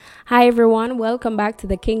Hi everyone, welcome back to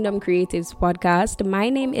the Kingdom Creatives podcast. My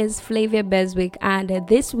name is Flavia Beswick, and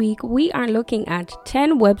this week we are looking at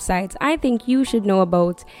 10 websites I think you should know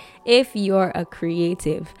about if you're a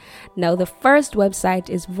creative. Now, the first website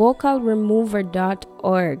is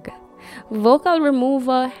vocalremover.org. Vocal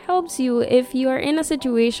Remover helps you if you are in a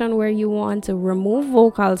situation where you want to remove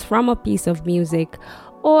vocals from a piece of music,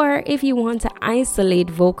 or if you want to isolate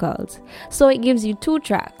vocals. So it gives you two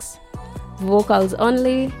tracks: vocals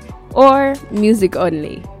only or music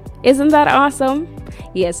only. Isn't that awesome?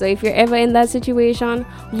 Yeah, so if you're ever in that situation,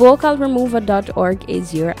 vocalremover.org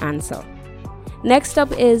is your answer. Next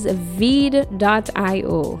up is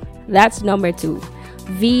Veed.io. That's number 2.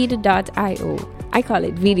 Veed.io. I call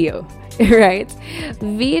it video, right?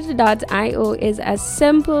 Veed.io is a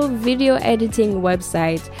simple video editing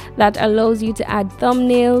website that allows you to add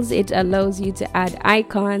thumbnails. It allows you to add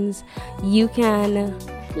icons. You can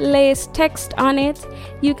place text on it.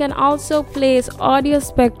 You can also place audio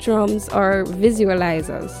spectrums or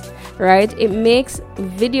visualizers, right? It makes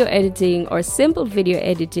video editing or simple video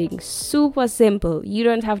editing super simple. You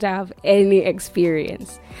don't have to have any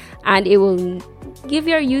experience, and it will give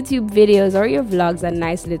your YouTube videos or your vlogs a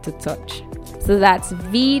nice little touch. So that's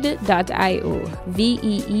Veed.io,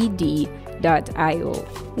 Veed.io.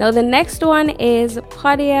 Now the next one is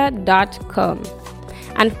Podia.com.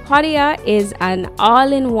 And Podia is an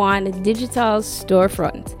all-in-one digital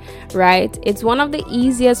storefront, right? It's one of the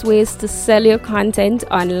easiest ways to sell your content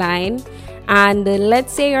online. And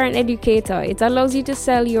let's say you're an educator, it allows you to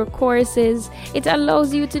sell your courses. It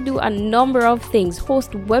allows you to do a number of things,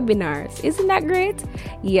 host webinars. Isn't that great?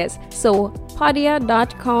 Yes. So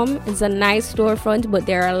Podia.com is a nice storefront, but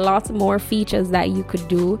there are a lot more features that you could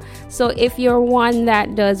do. So if you're one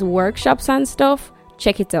that does workshops and stuff,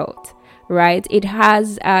 check it out. Right? It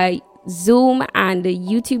has a Zoom and a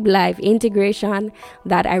YouTube Live integration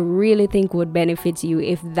that I really think would benefit you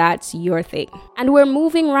if that's your thing. And we're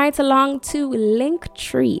moving right along to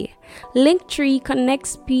Linktree. Linktree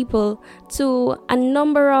connects people to a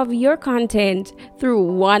number of your content through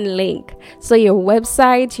one link. So your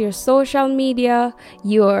website, your social media,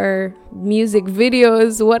 your music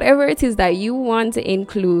videos, whatever it is that you want to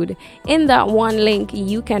include in that one link,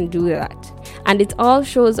 you can do that. And it all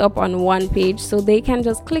shows up on one page, so they can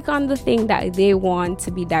just click on the thing that they want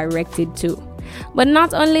to be directed to. But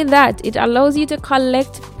not only that, it allows you to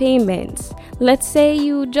collect payments. Let's say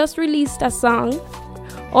you just released a song,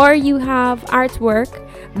 or you have artwork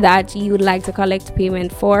that you would like to collect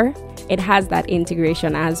payment for. It has that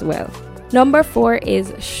integration as well. Number 4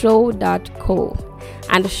 is Show.co.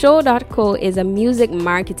 And Show.co is a music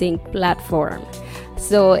marketing platform.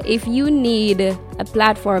 So if you need a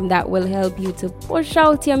platform that will help you to push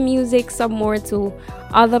out your music some more to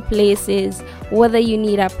other places, whether you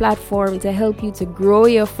need a platform to help you to grow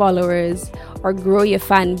your followers or grow your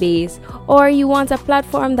fan base, or you want a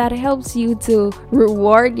platform that helps you to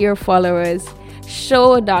reward your followers,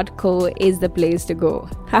 Show.co is the place to go.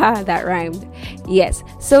 Haha, that rhymed. Yes.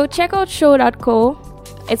 So check out Show.co.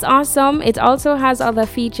 It's awesome. It also has other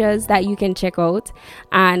features that you can check out,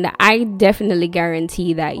 and I definitely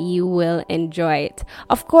guarantee that you will enjoy it.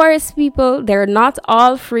 Of course, people, they're not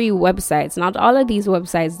all free websites. Not all of these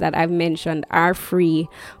websites that I've mentioned are free,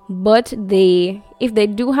 but if they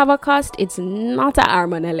do have a cost, it's not an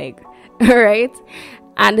arm and a leg, all right?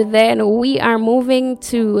 And then we are moving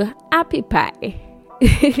to AppyPie.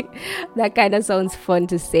 That kind of sounds fun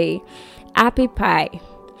to say. AppyPie.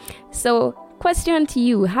 So, question to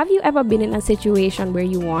you: have you ever been in a situation where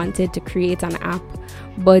you wanted to create an app,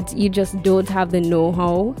 but you just don't have the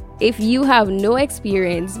know-how? If you have no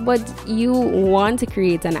experience, but you want to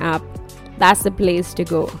create an app, that's the place to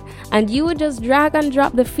go. And you would just drag and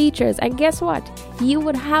drop the features, and guess what? You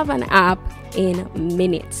would have an app in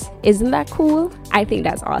minutes. Isn't that cool? I think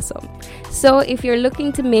that's awesome. So if you're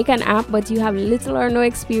looking to make an app but you have little or no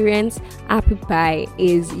experience, AppyPie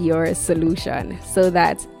is your solution. So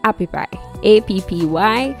that's AppyPie,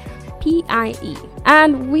 AppyPie.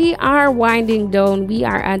 And we are winding down. We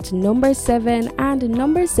are at number 7, and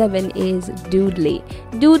number 7 is Doodly.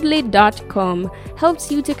 Doodly.com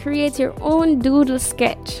helps you to create your own doodle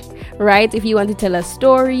sketch, right? If you want to tell a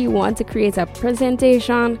story, you want to create a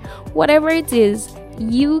presentation, whatever it is,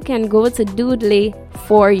 you can go to Doodly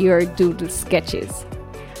for your doodle sketches.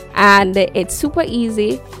 And it's super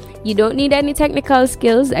easy. You don't need any technical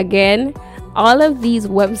skills. Again, all of these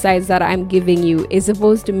websites that I'm giving you is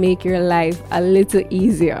supposed to make your life a little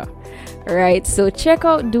easier, right? So check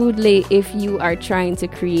out Doodly if you are trying to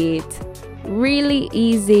create really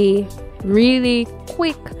easy, really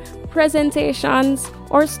quick presentations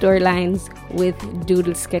or storylines with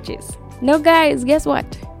doodle sketches. Now, guys, guess what?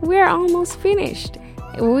 We're almost finished.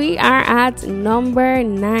 We are at number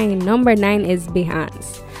 9. Number 9 is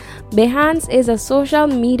Behance. Behance is a social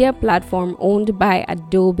media platform owned by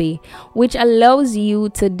Adobe, which allows you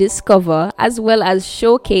to discover as well as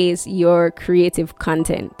showcase your creative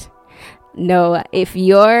content. Now, if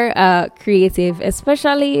you're creative,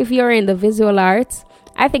 especially if you're in the visual arts,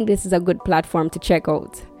 I think this is a good platform to check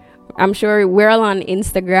out. I'm sure we're all on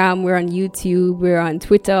Instagram, we're on YouTube, we're on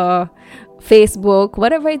Twitter, Facebook,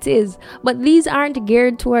 whatever it is, but these aren't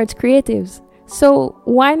geared towards creatives. So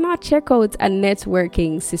why not check out a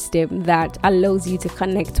networking system that allows you to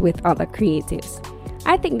connect with other creatives?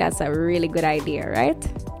 I think that's a really good idea, right?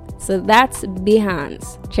 So that's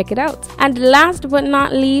Behance. Check it out. And last but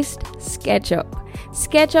not least, SketchUp.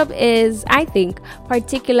 SketchUp is, I think,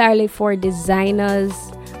 particularly for designers,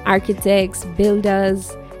 architects,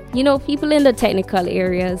 builders, people in the technical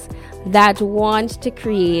areas that want to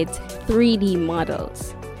create 3D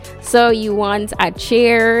models. So you want a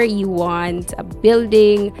chair, you want a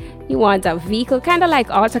building, you want a vehicle, kind of like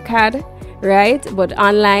AutoCAD, right? But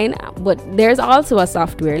online. But there's also a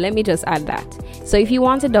software. Let me just add that. So if you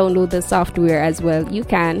want to download the software as well, you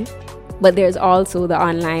can. But there's also the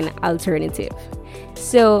online alternative.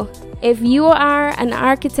 So if you are an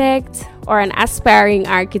architect or an aspiring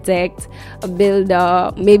architect, a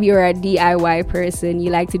builder, maybe you're a DIY person,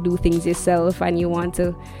 you like to do things yourself and you want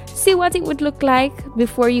to see what it would look like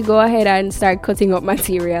before you go ahead and start cutting up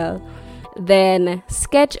material, then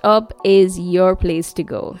SketchUp is your place to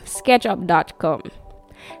go. SketchUp.com.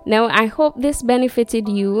 Now, I hope this benefited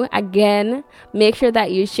you. Again, make sure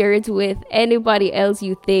that you share it with anybody else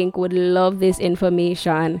you think would love this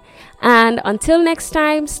information. And until next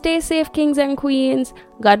time, stay safe, kings and queens.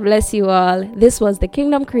 God bless you all. This was the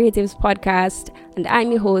Kingdom Creatives Podcast, and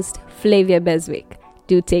I'm your host, Flavia Beswick.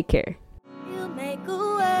 Do take care. You make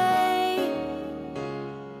a way.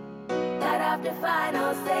 Gotta have the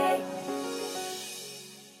final say.